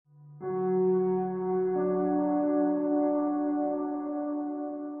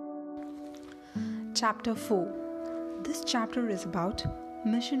Chapter 4. This chapter is about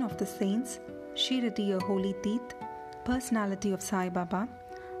Mission of the Saints, Shirdi a Holy Teeth, Personality of Sai Baba,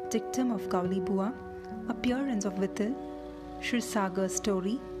 Dictum of Gauli Bua, Appearance of Vittal, Shri Sagar's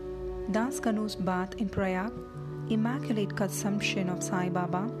story, Das Kanu's bath in Prayag, Immaculate Consumption of Sai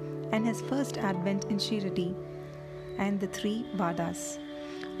Baba and his first advent in Shirdi, and the three Vadas.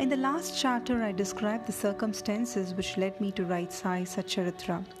 In the last chapter, I described the circumstances which led me to write Sai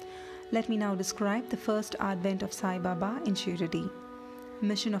Satcharitra. Let me now describe the first advent of Sai Baba in Shirdi.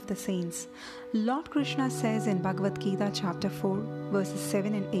 Mission of the Saints. Lord Krishna says in Bhagavad Gita chapter 4, verses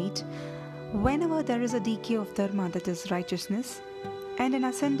 7 and 8, whenever there is a decay of dharma, that is righteousness, and an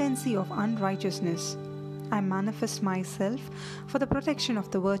ascendancy of unrighteousness, I manifest myself for the protection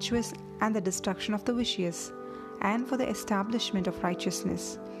of the virtuous and the destruction of the vicious, and for the establishment of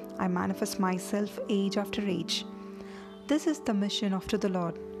righteousness. I manifest myself age after age. This is the mission of the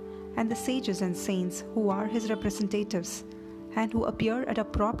Lord, and the sages and saints who are his representatives, and who appear at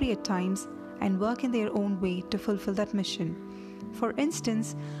appropriate times and work in their own way to fulfill that mission. For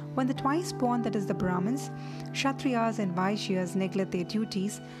instance, when the twice born, that is the Brahmins, Kshatriyas and Vaishyas neglect their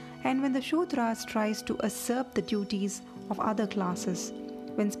duties, and when the Shudras tries to usurp the duties of other classes,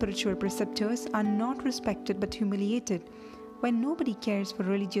 when spiritual preceptors are not respected but humiliated, when nobody cares for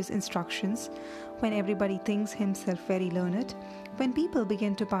religious instructions, when everybody thinks himself very learned, when people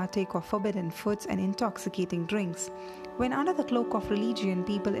begin to partake of forbidden foods and intoxicating drinks, when under the cloak of religion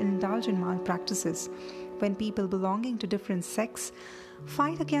people indulge in malpractices, when people belonging to different sects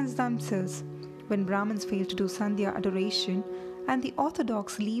fight against themselves, when Brahmins fail to do Sandhya adoration and the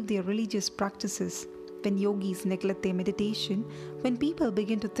orthodox leave their religious practices, when yogis neglect their meditation, when people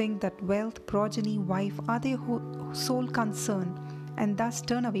begin to think that wealth, progeny, wife are their sole concern and thus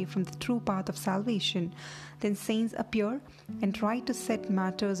turn away from the true path of salvation, then saints appear and try to set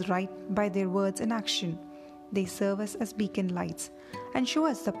matters right by their words and action. They serve us as beacon lights and show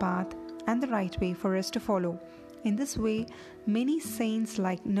us the path and the right way for us to follow. In this way, many saints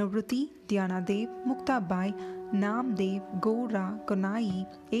like Nivruti, Dhyanadev, Muktabai, Namdev, Gora, Gonai,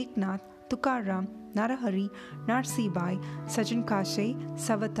 Eknath, Tukaram, Narahari, Narsibai, Sajan Kashe,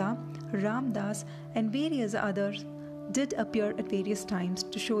 Savata, Ramdas, and various others did appear at various times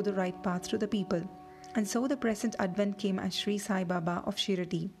to show the right path to the people. And so the present advent came as Sri Sai Baba of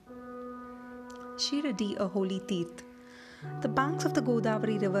Shirdi. Shirdi, a holy teeth. The banks of the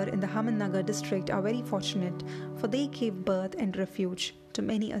Godavari river in the Ahmednagar district are very fortunate, for they gave birth and refuge to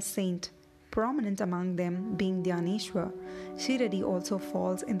many a saint, prominent among them being Dhyaneshwar. Shirdi also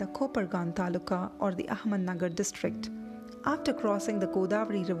falls in the Kopargan Taluka or the Ahmednagar district. After crossing the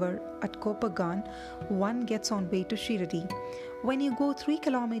Godavari river at Kopargan, one gets on way to Shirdi. When you go 3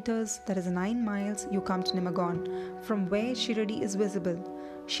 kilometers, that is 9 miles, you come to Nimmagon, from where Shirdi is visible.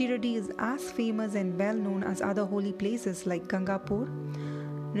 Shirdi is as famous and well known as other holy places like Gangapur,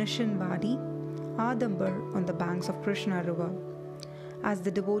 Nishanwadi, Adambar on the banks of Krishna river. As the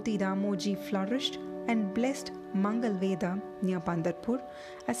devotee Ramoji flourished and blessed Mangal Veda near Pandarpur,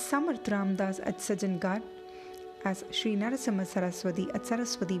 as Samarth Ramdas at Sajangarh, as Sri Narasimha Saraswati at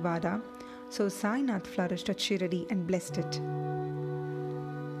Saraswati Vada, so Sainath flourished at Shirdi and blessed it.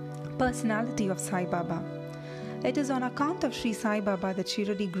 Personality of Sai Baba. It is on account of Sri Sai Baba that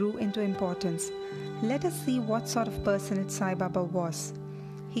Shirdi grew into importance. Let us see what sort of person Sai Baba was.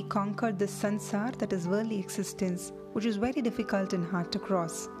 He conquered this sansar, that is worldly existence, which is very difficult and hard to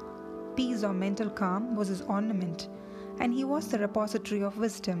cross. Peace or mental calm was his ornament, and he was the repository of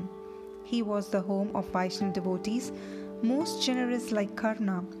wisdom. He was the home of Vaishnava devotees, most generous like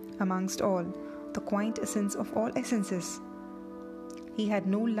Karna amongst all, the quaint essence of all essences. He had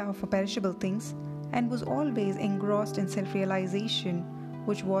no love for perishable things and was always engrossed in self-realization,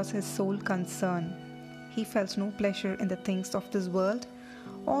 which was his sole concern. He felt no pleasure in the things of this world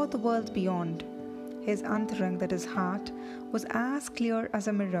or the world beyond. His antarang, that is heart, was as clear as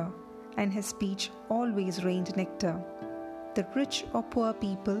a mirror, and his speech always rained nectar. The rich or poor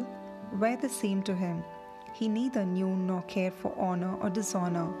people were the same to him. He neither knew nor cared for honor or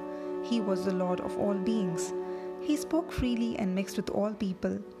dishonor. He was the Lord of all beings. He spoke freely and mixed with all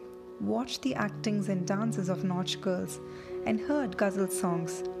people, watched the actings and dances of nautch girls, and heard ghazal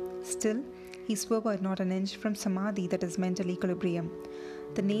songs. Still, he swerved not an inch from samadhi, that is mental equilibrium.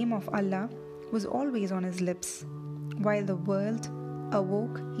 The name of Allah was always on his lips. While the world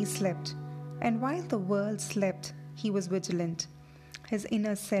awoke, he slept, and while the world slept, he was vigilant. His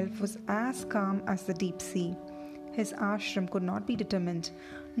inner self was as calm as the deep sea. His ashram could not be determined,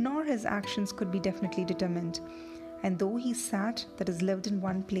 nor his actions could be definitely determined. And though he sat, that is lived in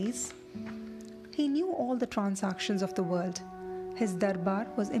one place, he knew all the transactions of the world. His darbar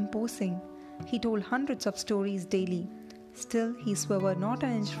was imposing, He told hundreds of stories daily. Still, he swerved not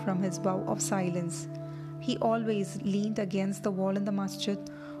an inch from his vow of silence. He always leaned against the wall in the masjid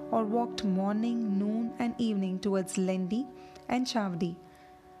or walked morning, noon, and evening towards Lendi and Chavdi.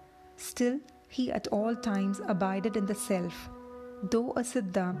 Still, he at all times abided in the self. Though a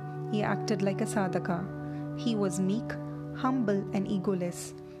Siddha, he acted like a Sadhaka. He was meek, humble, and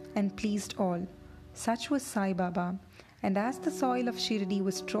egoless, and pleased all. Such was Sai Baba, and as the soil of Shirdi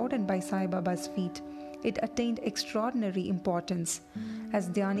was trodden by Sai Baba's feet, it attained extraordinary importance. As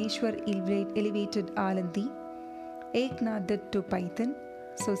Dhyaneshwar elevated Alandi, Eknath did to Python,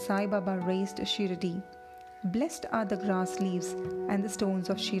 so Sai Baba raised Shirdi. Blessed are the grass leaves and the stones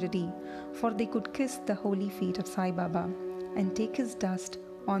of Shirdi, for they could kiss the holy feet of Sai Baba and take his dust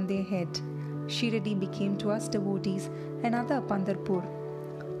on their head. Shirdi became to us devotees another Pandharpur.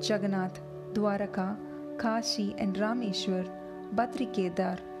 Jagannath, Dwaraka, Kashi and Rameshwar, Badri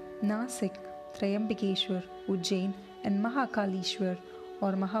Kedar, Nasik, Trayambakeshwar, Ujjain and Mahakaleshwar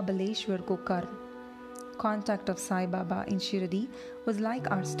or Mahabaleshwar Gokar. Contact of Sai Baba in Shirdi was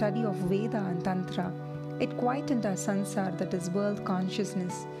like our study of Veda and Tantra. It quietened our sansar, that is world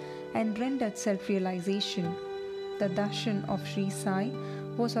consciousness, and rendered self-realization. The darshan of Sri Sai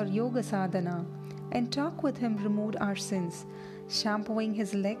was our yoga sadhana, and talk with him removed our sins. Shampooing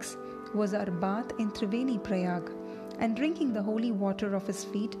his legs was our bath in Triveni Prayag, and drinking the holy water of his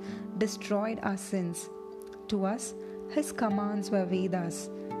feet destroyed our sins. To us, his commands were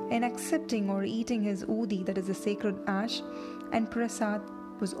Vedas, and accepting or eating his udi, that is the sacred ash, and prasad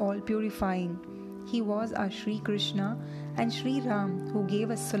was all purifying. He was our Sri Krishna and Sri Ram who gave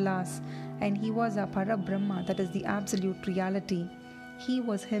us solace, and he was our Parabrahma, that is the absolute reality. He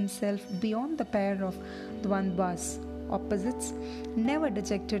was himself beyond the pair of dvandvas, opposites, never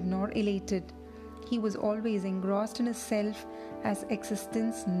dejected nor elated. He was always engrossed in his self as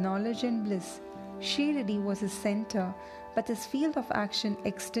existence, knowledge and bliss. Shirdi was his center, but his field of action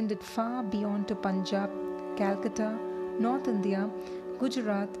extended far beyond to Punjab, Calcutta, North India,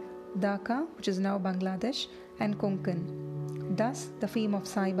 Gujarat, Dhaka, which is now Bangladesh, and Konkan. Thus, the fame of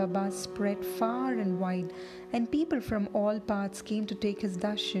Sai Baba spread far and wide, and people from all parts came to take his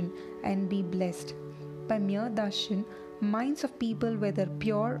darshan and be blessed. By mere darshan, minds of people, whether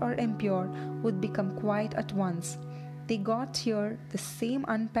pure or impure, would become quiet at once. They got here the same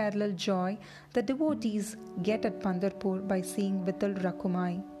unparalleled joy the devotees get at Pandharpur by seeing Vittal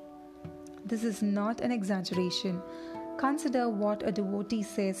Rakumai. This is not an exaggeration. Consider what a devotee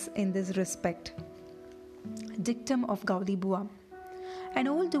says in this respect. Dictum of Gauli Bua. An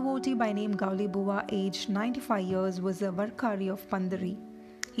old devotee by name Gauli Bua, aged 95 years, was a Varkari of Pandari.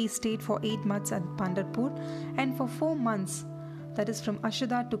 He stayed for 8 months at Pandharpur and for 4 months, that is from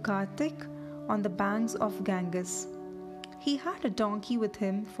Ashada to Kartik, on the banks of Ganges. He had a donkey with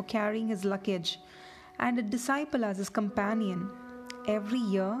him for carrying his luggage and a disciple as his companion. Every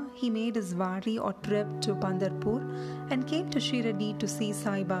year, he made his wari or trip to Pandharpur and came to Shirdi to see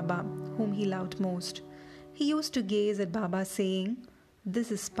Sai Baba, whom he loved most. He used to gaze at Baba saying,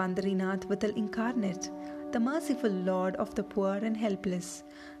 "This is Pandarinath Vittal incarnate, the merciful Lord of the poor and helpless."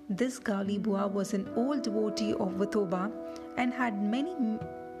 This Gauli Bua was an old devotee of Vithoba and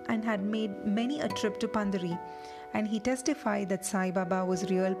had made many a trip to Pandari, and he testified that Sai Baba was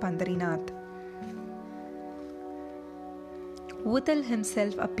real Pandarinath. Vittal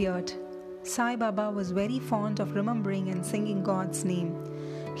himself appeared. Sai Baba was very fond of remembering and singing God's name.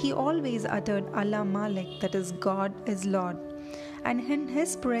 He always uttered Allah Malik, that is, God is Lord, and in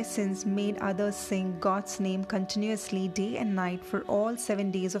his presence made others sing God's name continuously day and night for all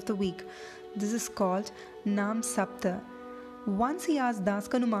 7 days of the week. This is called Nam Sapta. Once he asked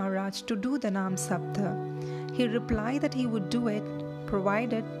Daskanu Maharaj to do the Nam Sapta. He replied that he would do it,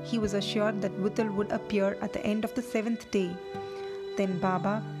 provided he was assured that Vittal would appear at the end of the 7th day. Then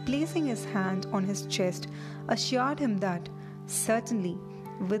Baba, placing his hand on his chest, assured him that certainly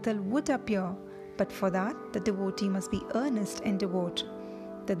Vittal would appear, but for that the devotee must be earnest and devout.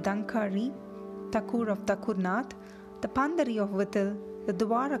 The Dankari, Thakur of Thakurnath, the Pandari of Vittal, the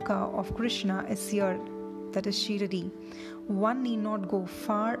Dwaraka of Krishna is here, that is Shirdi. One need not go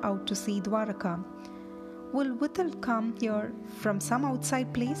far out to see Dwaraka. Will Vittal come here from some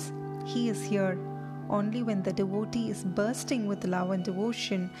outside place? He is here. Only when the devotee is bursting with love and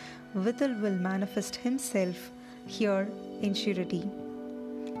devotion, Vittal will manifest himself here in Shirdi.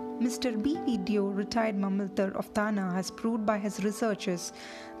 Mr. B.V. Dio, retired Mamaltar of Thana, has proved by his researches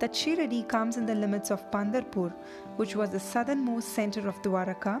that Shirdi comes in the limits of Pandharpur, which was the southernmost center of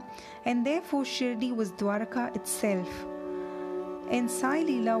Dwaraka, and therefore Shirdi was Dwaraka itself. In Sai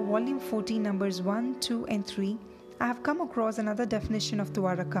Leela, volume 14, numbers 1, 2 and 3, I have come across another definition of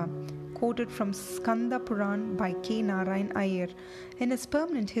Dwaraka. quoted from Skanda Puran by K. Narayan Iyer in his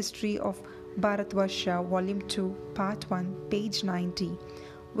Permanent History of Bharatvarsha, Volume 2, Part 1, page 90,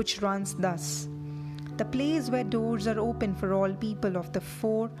 which runs thus: "The place where doors are open for all people of the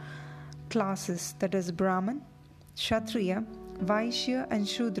four classes, that is, Brahman, Kshatriya, Vaishya, and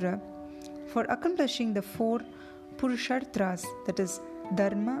Shudra, for accomplishing the four Purusharthas, that is,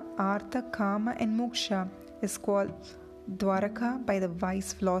 Dharma, Artha, Kama, and Moksha, is called Dwaraka by the wise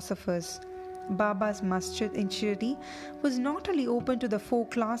philosophers. Baba's masjid in Shirdi was not only open to the four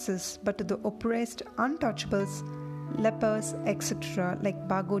classes but to the oppressed, untouchables, lepers, etc., like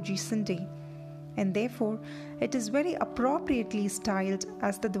Bagoji Sinde, and therefore it is very appropriately styled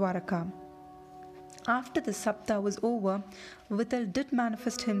as the Dwaraka." After the Sapta was over, Vittal did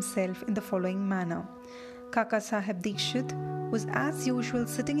manifest himself in the following manner. Kaka Sahib Dikshit was as usual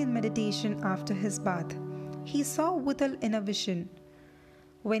sitting in meditation after his bath. He saw Vittal in a vision.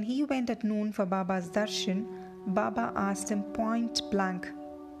 When he went at noon for Baba's darshan, Baba asked him point blank,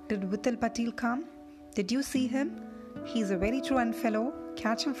 "Did Vittal Patil come? Did you see him? He is a very truant fellow.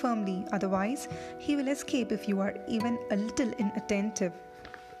 Catch him firmly, otherwise he will escape if you are even a little inattentive."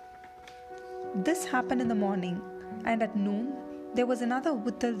 This happened in the morning, and at noon there was another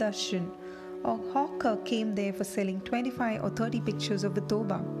Vittal darshan. A hawker came there for selling 25 or 30 pictures of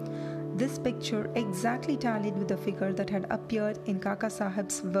Vithoba. This picture exactly tallied with the figure that had appeared in Kaka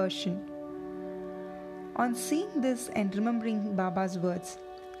Sahib's version. On seeing this and remembering Baba's words,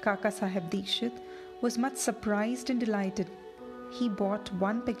 Kaka Sahib Dikshit was much surprised and delighted. He bought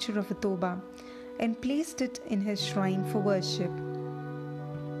one picture of Vithoba and placed it in his shrine for worship.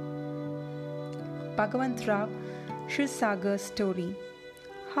 Bhagavant Rao Shirsagar's story.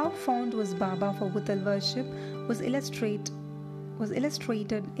 How fond was Baba for Vittal worship was illustrated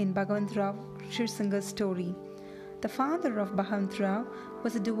in Bhagavant Rao Shirsagar's story. The father of Bhagavant Rao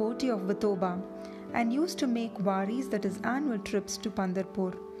was a devotee of Vithoba and used to make waris, that is, annual trips to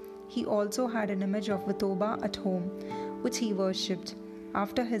Pandharpur. He also had an image of Vithoba at home, which he worshipped.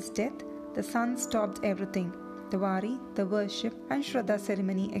 After his death, the son stopped everything, the wari, the worship, and Shraddha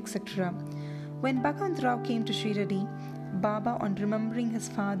ceremony, etc. When Bhagavant Rao came to Shirdi, Baba, on remembering his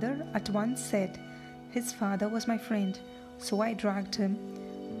father, at once said, "His father was my friend, so I dragged him,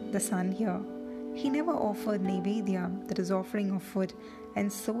 the son, here. He never offered Nevedya, that is, offering of food,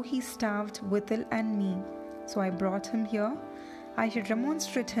 and so he starved Vittal and me. So I brought him here. I should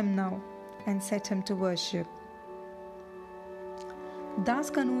remonstrate him now and set him to worship."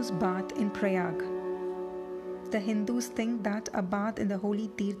 Das Kanu's bath in Prayag. The Hindus think that a bath in the holy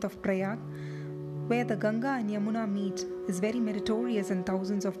Tirth of Prayag, where the Ganga and Yamuna meet, is very meritorious, and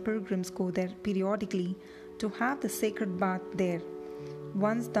thousands of pilgrims go there periodically to have the sacred bath there.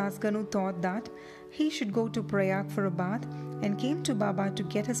 Once Das Kanu thought that he should go to Prayag for a bath and came to Baba to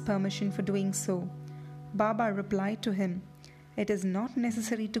get his permission for doing so. Baba replied to him, "It is not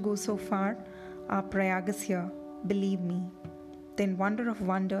necessary to go so far. Our Prayag is here, believe me." Then, wonder of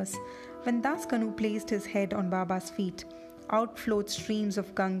wonders, when Das Kanu placed his head on Baba's feet, out flowed streams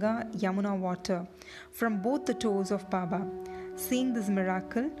of Ganga, Yamuna water from both the toes of Baba. Seeing this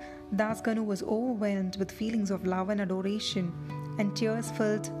miracle, Das Kanu was overwhelmed with feelings of love and adoration, and tears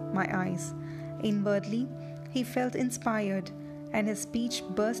filled my eyes. Inwardly, he felt inspired, and his speech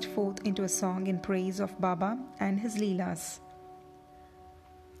burst forth into a song in praise of Baba and his Leelas.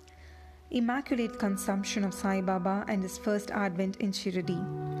 Immaculate consumption of Sai Baba and his first advent in Shirdi.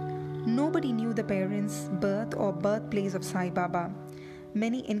 Nobody knew the parents, birth or birthplace of Sai Baba.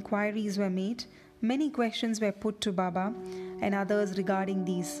 Many inquiries were made, many questions were put to Baba and others regarding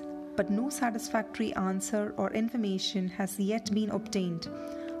these, but no satisfactory answer or information has yet been obtained.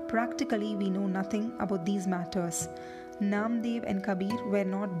 Practically, we know nothing about these matters. Namdev and Kabir were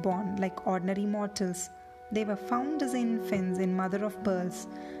not born like ordinary mortals. They were found as infants in mother of pearls,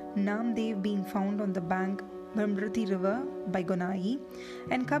 Namdev being found on the bank Brahmrati river by Gonai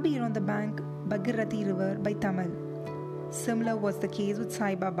and Kabir on the bank Bhagirathi river by Tamil. Similar was the case with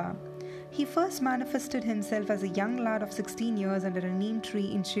Sai Baba. He first manifested himself as a young lad of 16 years under a neem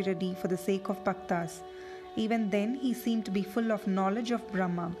tree in Shirdi for the sake of bhaktas. Even then, he seemed to be full of knowledge of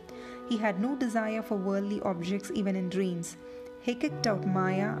Brahma. He had no desire for worldly objects even in dreams. He kicked out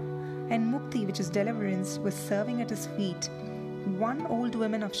Maya, and Mukti, which is deliverance, was serving at his feet. One old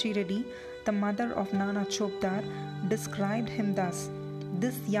woman of Shirdi, the mother of Nana Chopdar, described him thus: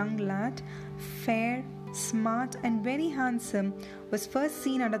 "This young lad, fair, smart and very handsome, was first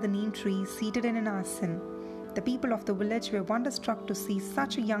seen under the neem tree seated in an asan. The people of the village were wonderstruck to see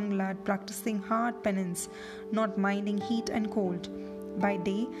such a young lad practicing hard penance, not minding heat and cold. By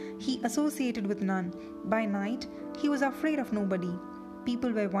day, he associated with none. By night, he was afraid of nobody.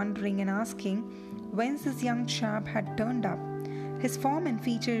 People were wondering and asking whence this young chap had turned up. His form and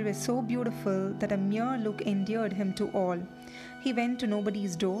features were so beautiful that a mere look endeared him to all. He went to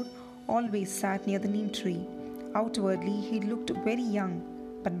nobody's door, always sat near the neem tree. Outwardly, he looked very young,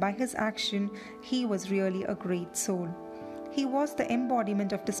 but by his action, he was really a great soul. He was the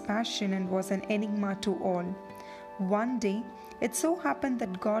embodiment of dispassion and was an enigma to all. One day, it so happened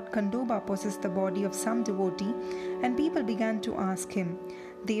that God Khandoba possessed the body of some devotee, and people began to ask him,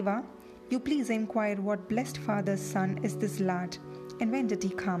 Deva, you please inquire what blessed father's son is this lad, and when did he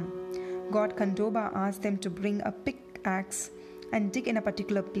come? God Khandoba asked them to bring a pickaxe and dig in a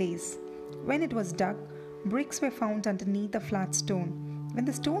particular place. When it was dug, bricks were found underneath a flat stone. When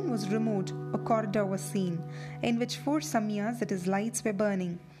the stone was removed, a corridor was seen, in which 4 samyas, that is lights, were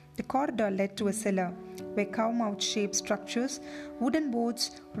burning. The corridor led to a cellar, where cow-mouth shaped structures, wooden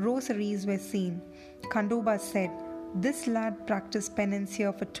boards, rosaries were seen. Khandoba said, this lad practiced penance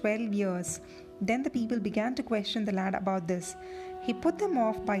here for 12 years. Then the people began to question the lad about this. He put them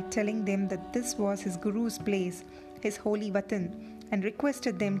off by telling them that this was his guru's place, his holy vatan, and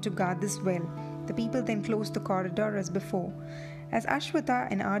requested them to guard this well. The people then closed the corridor as before. As Ashwatha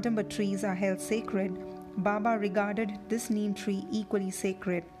and Adamba trees are held sacred, Baba regarded this neem tree equally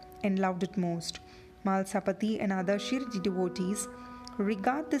sacred and loved it most. Malsapati and other Shirdi devotees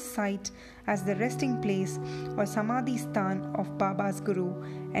regard this site as the resting place or Samadhi Sthan of Baba's Guru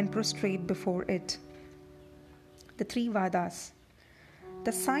and prostrate before it. The 3 Vadas.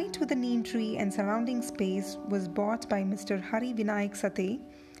 The site with the neem tree and surrounding space was bought by Mr. Hari Vinayak Sate,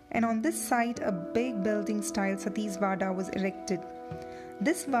 and on this site a big building-style Sati's Vada was erected.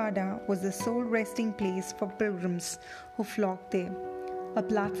 This Vada was the sole resting place for pilgrims who flocked there. A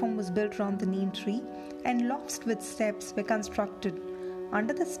platform was built around the neem tree, and lofts with steps were constructed.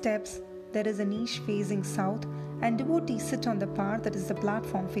 Under the steps, there is a niche facing south, and devotees sit on the part that is the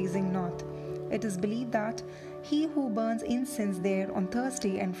platform facing north. It is believed that he who burns incense there on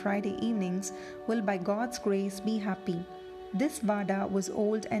Thursday and Friday evenings will by God's grace be happy. This Vada was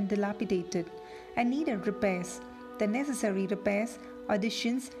old and dilapidated and needed repairs. The necessary repairs,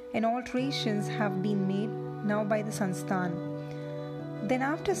 additions and alterations have been made now by the Sansthan. Then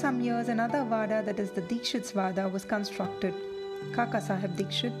after some years, another Vada, that is the Dikshit's Vada, was constructed. Kaka Sahib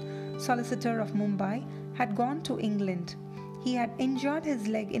Dikshit, solicitor of Mumbai, had gone to England. He had injured his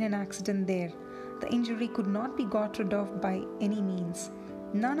leg in an accident there. The injury could not be got rid of by any means.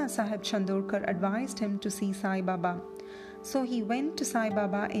 Nana Sahib Chandorkar advised him to see Sai Baba. So he went to Sai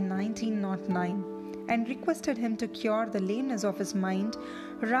Baba in 1909 and requested him to cure the lameness of his mind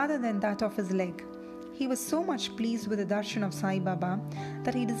rather than that of his leg. He was so much pleased with the darshan of Sai Baba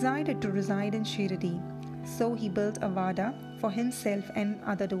that he decided to reside in Shirdi. So he built a Vada for himself and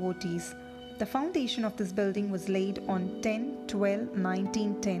other devotees. The foundation of this building was laid on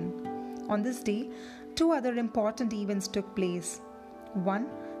 10/12/1910. On this day, 2 other important events took place. 1.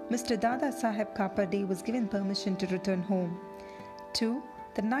 Mr. Dada Saheb Kapade was given permission to return home. 2.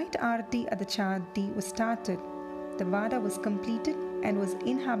 The night Aarti at the Chandi was started. The Vada was completed and was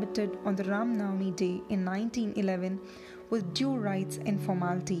inhabited on the Ram Navami day in 1911 with due rites and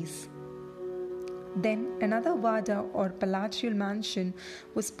formalities. Then another Vada or palatial mansion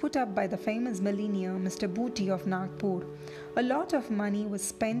was put up by the famous millionaire Mr. Booty of Nagpur. A lot of money was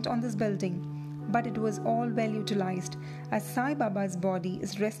spent on this building, but it was all well utilized, as Sai Baba's body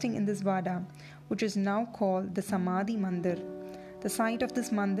is resting in this Vada, which is now called the Samadhi Mandir. The site of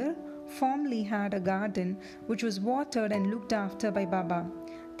this mandir formerly had a garden which was watered and looked after by Baba.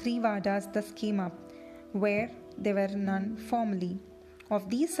 3 Vadas thus came up, where there were none formerly. Of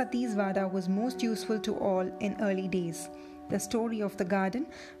these, Sati's Vada was most useful to all in early days. The story of the garden,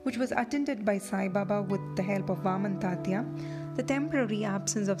 which was attended by Sai Baba with the help of Vaman Tatya, the temporary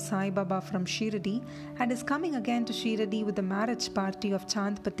absence of Sai Baba from Shirdi, and his coming again to Shirdi with the marriage party of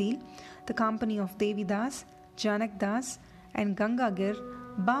Chand Patil, the company of Devi Das, Janak Das, and Gangagir,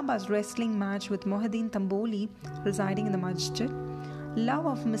 Baba's wrestling match with Mohiddin Tamboli residing in the masjid, love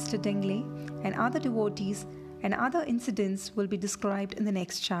of Mr. Dengle, and other devotees, and other incidents will be described in the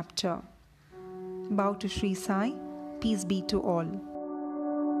next chapter. Bow to Sri Sai, peace be to all.